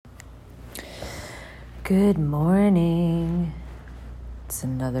Good morning. It's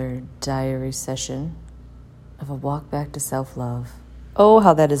another diary session of a walk back to self-love. Oh,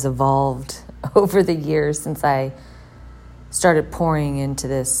 how that has evolved over the years since I started pouring into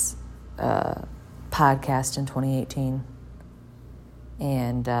this podcast in 2018.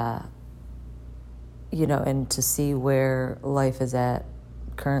 And, and to see where life is at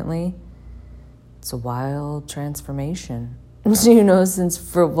currently, it's a wild transformation. Since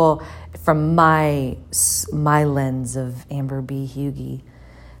from my lens of Amber B. Hughie,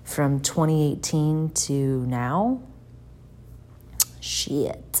 from 2018 to now,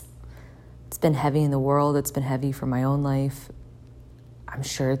 shit. It's been heavy in the world. It's been heavy for my own life. I'm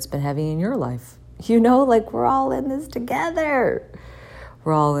sure it's been heavy in your life. We're all in this together.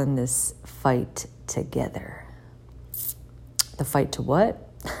 We're all in this fight together. The fight to what?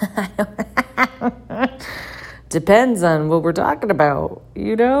 Depends on what we're talking about,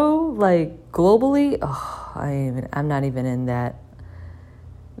 globally. I'm not even in that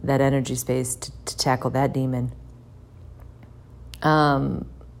energy space to tackle that demon.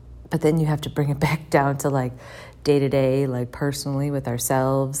 But then you have to bring it back down to day to day, personally with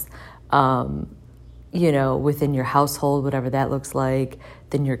ourselves, within your household, whatever that looks like,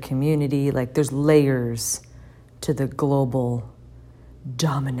 then your community. There's layers to the global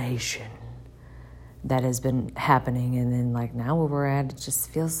domination that has been happening. And then now where we're at, it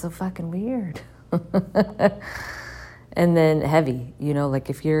just feels so fucking weird. And then heavy,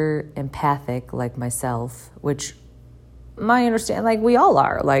 if you're empathic like myself, which I understand, we all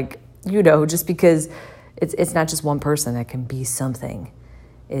are, just because it's not just one person that can be something.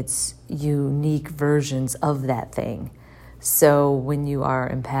 It's unique versions of that thing. So when you are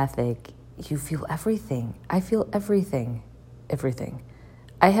empathic, you feel everything. I feel everything.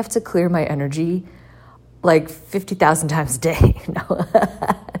 I have to clear my energy 50,000 times a day. No,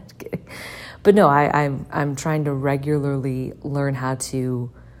 just kidding. But no, I'm trying to regularly learn how to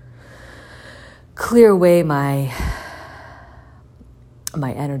clear away my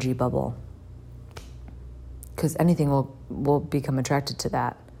energy bubble, because anything will become attracted to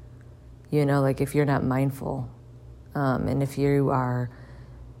that. If you're not mindful, and if you are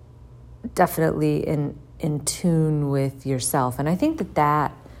definitely in tune with yourself, and I think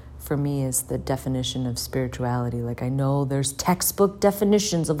that for me is the definition of spirituality. I know there's textbook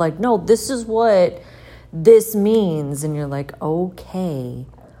definitions of no, this is what this means. And you're okay,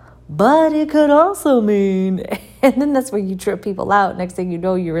 but it could also mean, and then that's where you trip people out. Next thing you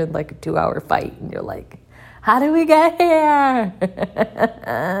know, you're in a 2-hour fight and you're how did we get here?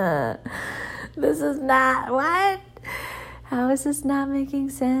 This is not what? How is this not making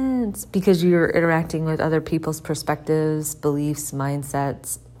sense? Because you're interacting with other people's perspectives, beliefs,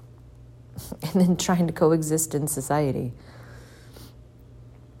 mindsets, and then trying to coexist in society.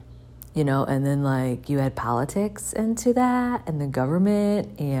 And then you add politics into that, and the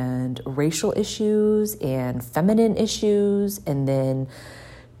government, and racial issues, and feminine issues, and then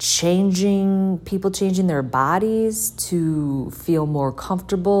people changing their bodies to feel more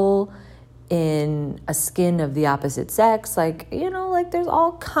comfortable in a skin of the opposite sex. There's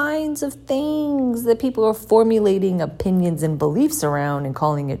all kinds of things that people are formulating opinions and beliefs around and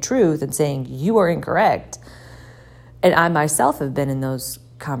calling it truth and saying you are incorrect. And I myself have been in those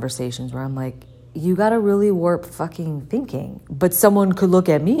conversations where I'm you got a really warped fucking thinking. But someone could look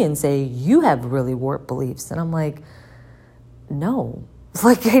at me and say, you have really warped beliefs. And I'm no,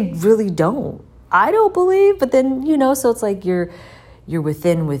 I really don't. I don't believe. But then, so it's you're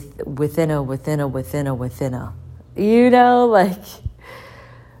within a.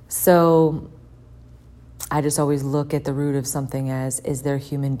 So I just always look at the root of something as, is there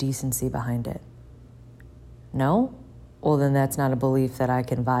human decency behind it? No? Well, then that's not a belief that I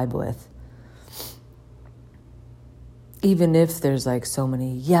can vibe with. Even if there's so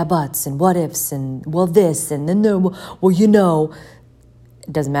many yeah buts and what ifs and well this and then no, well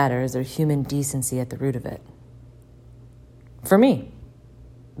it doesn't matter. Is there human decency at the root of it? For me,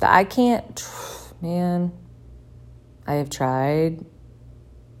 I can't, man, I have tried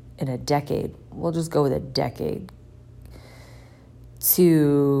in a decade, we'll just go with a decade,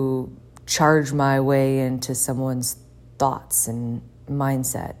 to charge my way into someone's thoughts and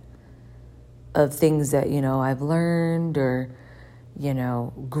mindset of things that, I've learned or,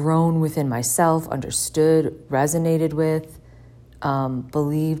 grown within myself, understood, resonated with,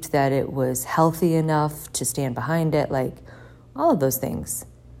 believed that it was healthy enough to stand behind it, all of those things.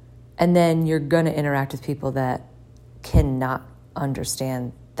 And then you're going to interact with people that cannot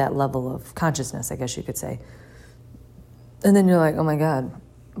understand that level of consciousness, I guess you could say. And then you're oh my God,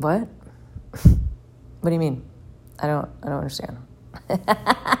 what? What do you mean? I don't understand.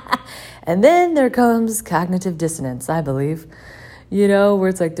 And then there comes cognitive dissonance, I believe, where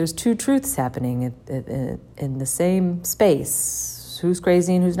it's like there's two truths happening in the same space. Who's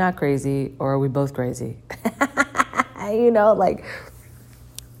crazy and who's not crazy, or are we both crazy?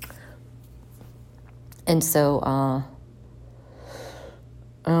 And so, I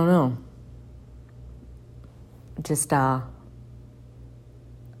don't know, just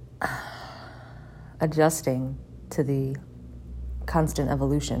adjusting to the constant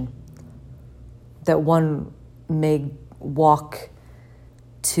evolution that one may walk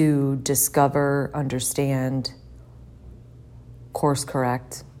to discover, understand, course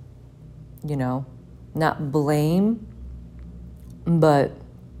correct, not blame, but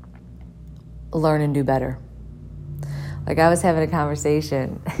learn and do better. Like I was having a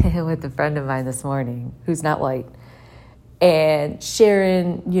conversation with a friend of mine this morning who's not white, and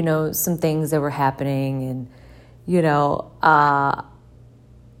sharing, some things that were happening. And,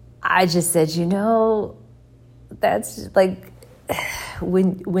 I just said, that's like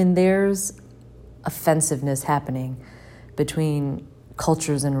when there's offensiveness happening between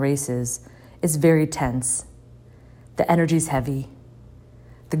cultures and races, it's very tense. The energy's heavy.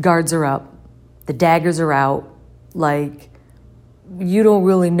 The guards are up. The daggers are out. Like, you don't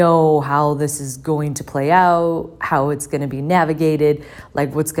really know how this is going to play out, how it's going to be navigated,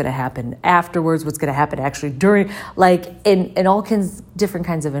 like what's going to happen afterwards, what's going to happen actually during, like in all different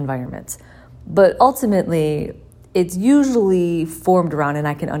kinds of environments. But ultimately, it's usually formed around, and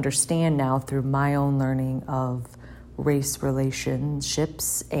I can understand now through my own learning of race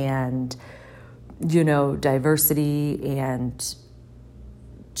relationships and, diversity and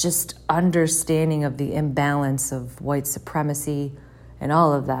just understanding of the imbalance of white supremacy and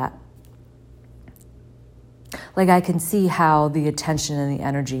all of that. Like I can see how the attention and the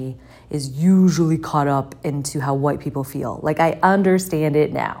energy is usually caught up into how white people feel. Like I understand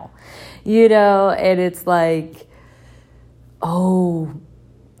it now, and it's like, oh,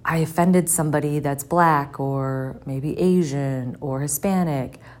 I offended somebody that's Black or maybe Asian or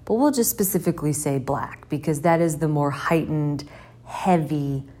Hispanic, but we'll just specifically say Black because that is the more heightened,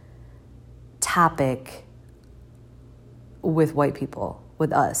 heavy topic with white people,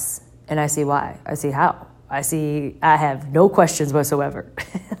 with us. And I see why. I see how. I have no questions whatsoever.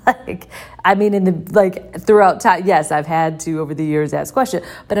 Throughout time, yes, I've had to over the years ask questions,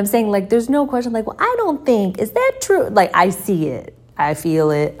 but I'm saying there's no question well, I don't think, is that true? I see it, I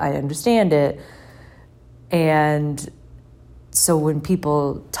feel it, I understand it. And so when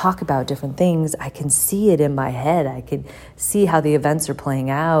people talk about different things, I can see it in my head. I can see how the events are playing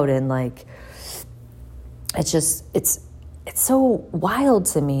out. And it's so wild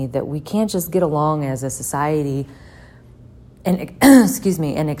to me that we can't just get along as a society and,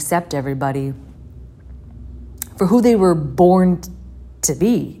 and accept everybody for who they were born to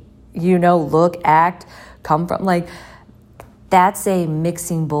be, look, act, come from. That's a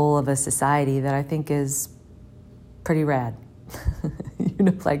mixing bowl of a society that I think is pretty rad.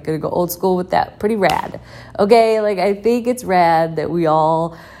 Gonna go old school with that. Pretty rad. Okay, I think it's rad that we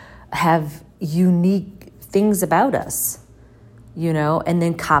all have unique things about us, and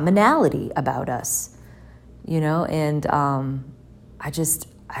then commonality about us, and I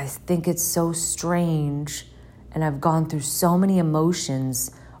think it's so strange, and I've gone through so many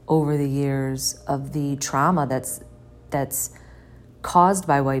emotions over the years of the trauma that's caused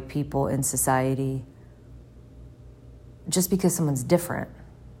by white people in society just because someone's different.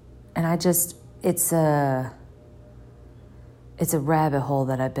 And it's a rabbit hole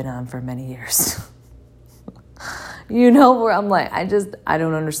that I've been on for many years. Where I'm I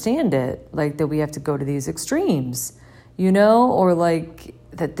don't understand it. That we have to go to these extremes, or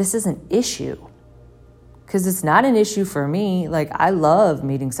that this is an issue. Because it's not an issue for me. I love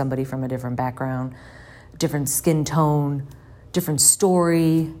meeting somebody from a different background, different skin tone, different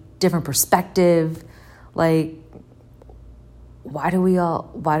story, different perspective. Why do we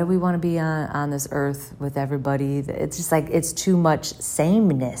want to be on this earth with everybody? It's just it's too much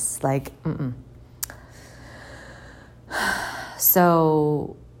sameness.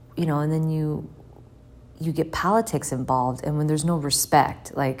 So, and then you get politics involved, and when there's no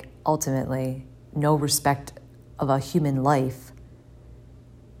respect, ultimately no respect of a human life,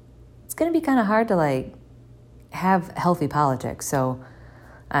 it's going to be kind of hard to have healthy politics. So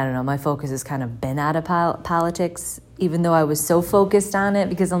I don't know, my focus has kind of been out of politics, even though I was so focused on it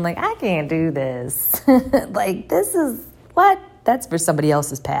because I'm I can't do this. This is what? That's for somebody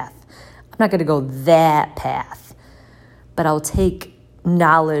else's path. I'm not going to go that path, but I'll take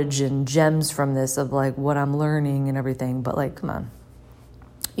knowledge and gems from this of what I'm learning and everything. But come on,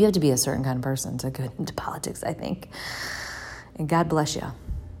 you have to be a certain kind of person to get into politics, I think. And God bless you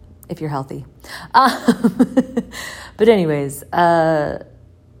if you're healthy. But anyways, I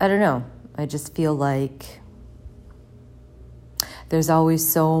don't know. I just feel like there's always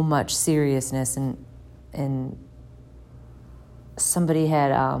so much seriousness, and somebody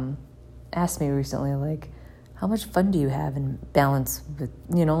had asked me recently, like, how much fun do you have in balance with,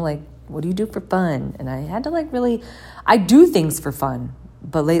 like, what do you do for fun? And I had to I do things for fun,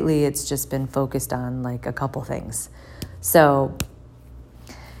 but lately it's just been focused on like a couple things. So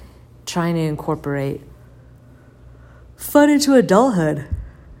trying to incorporate fun into adulthood,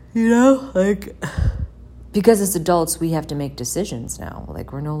 because as adults, we have to make decisions now.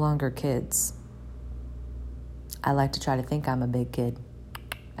 Like, we're no longer kids. I like to try to think I'm a big kid.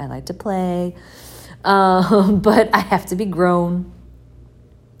 I like to play, but I have to be grown.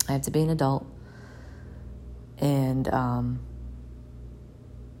 I have to be an adult. And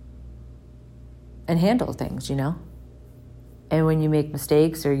handle things, And when you make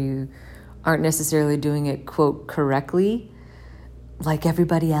mistakes or you aren't necessarily doing it, quote, correctly, like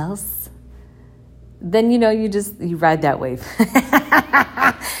everybody else, then, you ride that wave.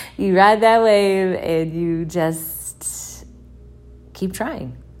 You ride that wave and you just keep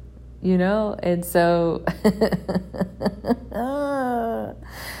trying, And so, oh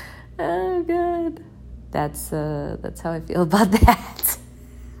God, that's how I feel about that.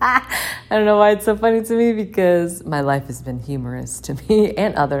 I don't know why it's so funny to me, because my life has been humorous to me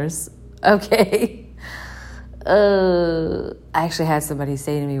and others. Okay. I actually had somebody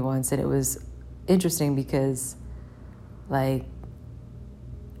say to me once, and it was interesting because, I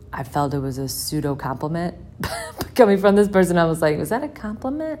felt it was a pseudo compliment coming from this person. I was like, was that a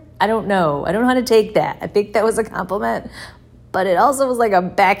compliment? I don't know. I don't know how to take that. I think that was a compliment, but it also was like a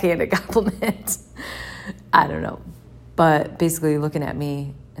backhanded compliment. I don't know. But basically looking at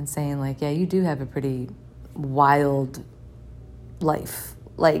me and saying yeah, you do have a pretty wild life.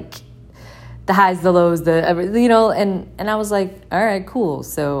 The highs, the lows, and I was like, all right, cool.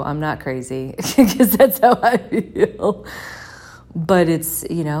 So I'm not crazy, because that's how I feel. But it's,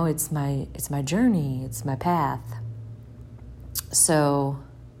 it's my journey. It's my path. So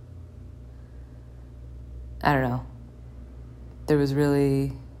I don't know. There's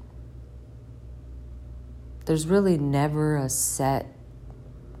really never a set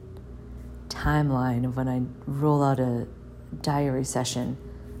timeline of when I roll out a diary session.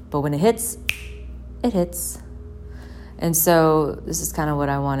 But when it hits, it hits. And so this is kind of what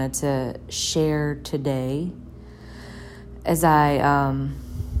I wanted to share today as I,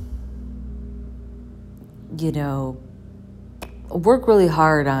 work really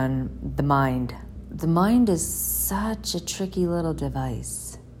hard on the mind. The mind is such a tricky little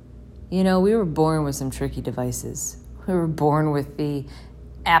device. We were born with some tricky devices. We were born with the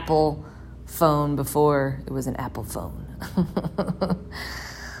Apple phone before it was an Apple phone.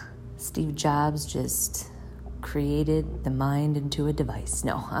 Steve Jobs just created the mind into a device.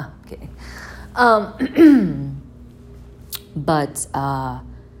 No, okay. But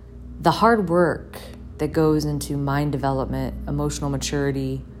the hard work that goes into mind development, emotional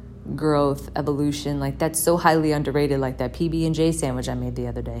maturity, growth, evolution, that's so highly underrated, like that PB&J sandwich I made the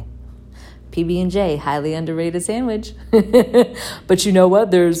other day. PB&J, highly underrated sandwich. But you know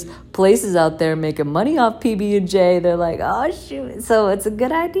what? There's places out there making money off PB&J. They're like, oh, shoot. So it's a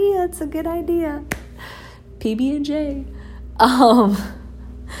good idea. PB&J.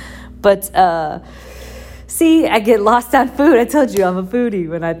 But see, I get lost on food. I told you I'm a foodie.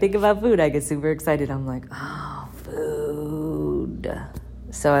 When I think about food, I get super excited. I'm like, oh, food.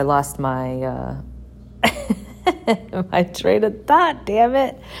 So I lost my my train of thought, damn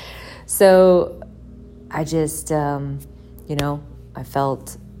it. So I just, I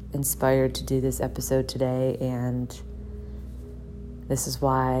felt inspired to do this episode today, and this is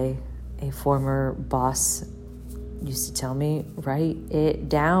why a former boss used to tell me, write it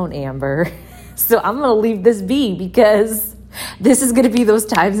down, Amber. So I'm going to leave this be, because this is going to be those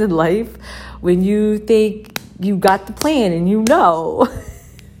times in life when you think you got the plan and you're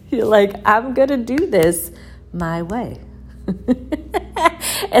like, I'm going to do this my way.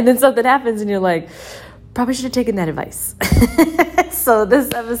 And then something happens and you're like, probably should have taken that advice. So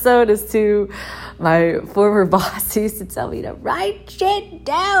this episode is to my former boss who used to tell me to write shit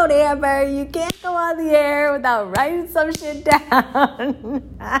down, Amber. You can't go on the air without writing some shit down.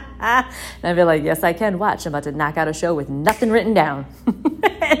 And I'd be like, yes, I can. Watch. I'm about to knock out a show with nothing written down.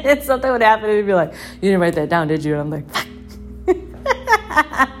 And then something would happen and he'd be like, you didn't write that down, did you? And I'm like, fuck.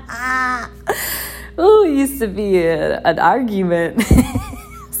 Oh, it used to be an argument.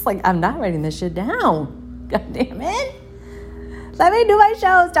 It's like, I'm not writing this shit down. God damn it. Let me do my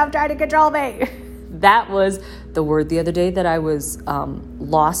show. Stop trying to control me. That was the word the other day that I was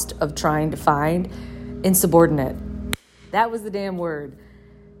lost of trying to find? Insubordinate. That was the damn word.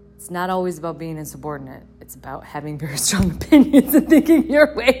 It's not always about being insubordinate. It's about having very strong opinions and thinking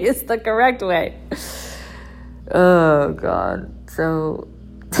your way is the correct way. Oh, God. So,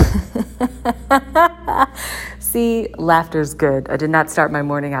 see, laughter's good. I did not start my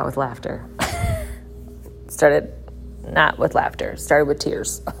morning out with laughter. Started not with laughter. Started with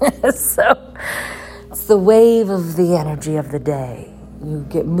tears. So, it's the wave of the energy of the day. You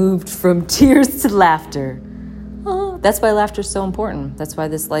get moved from tears to laughter. Oh, that's why laughter is so important. That's why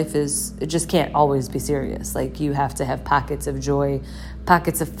this life it just can't always be serious. Like, you have to have pockets of joy,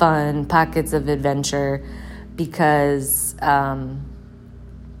 pockets of fun, pockets of adventure, because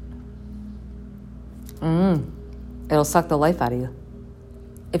it'll suck the life out of you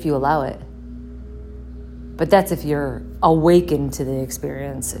if you allow it. But that's if you're awakened to the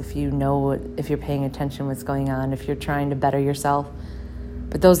experience, if you know, if you're paying attention what's going on, if you're trying to better yourself.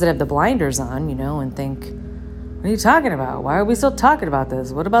 But those that have the blinders on, and think, what are you talking about? Why are we still talking about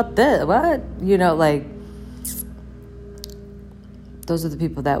this? What about this? What? Those are the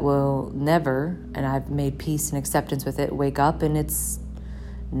people that will never, and I've made peace and acceptance with it, wake up, and it's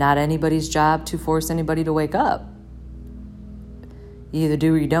not anybody's job to force anybody to wake up. You either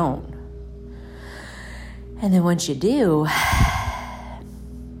do or you don't. And then once you do,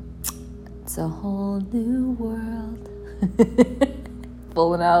 it's a whole new world.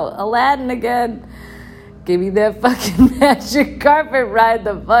 Pulling out Aladdin again. Give me that fucking magic carpet ride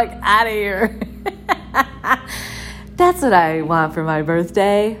the fuck out of here. That's what I want for my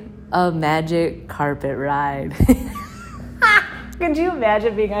birthday. A magic carpet ride. Could you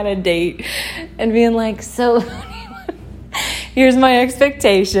imagine being on a date and being like, so here's my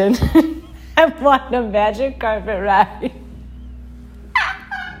expectation. I want a magic carpet ride.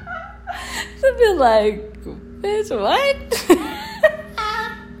 I'd be like, bitch, what?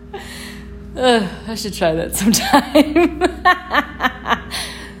 I should try that sometime.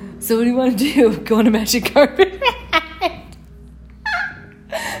 So what do you want to do? Go on a magic carpet ride?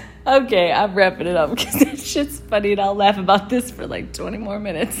 Okay, I'm wrapping it up because that shit's funny and I'll laugh about this for like 20 more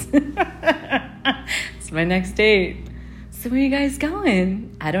minutes. It's my next date. So where are you guys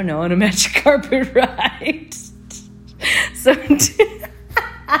going? I don't know, on a magic carpet ride. So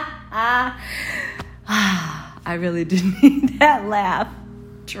I really did need that laugh.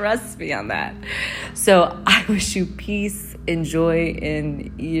 Trust me on that. So I wish you peace and joy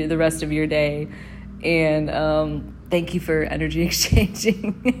in the rest of your day. And thank you for energy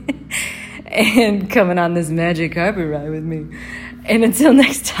exchanging and coming on this magic carpet ride with me. And until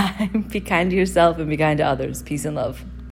next time, be kind to yourself and be kind to others. Peace and love.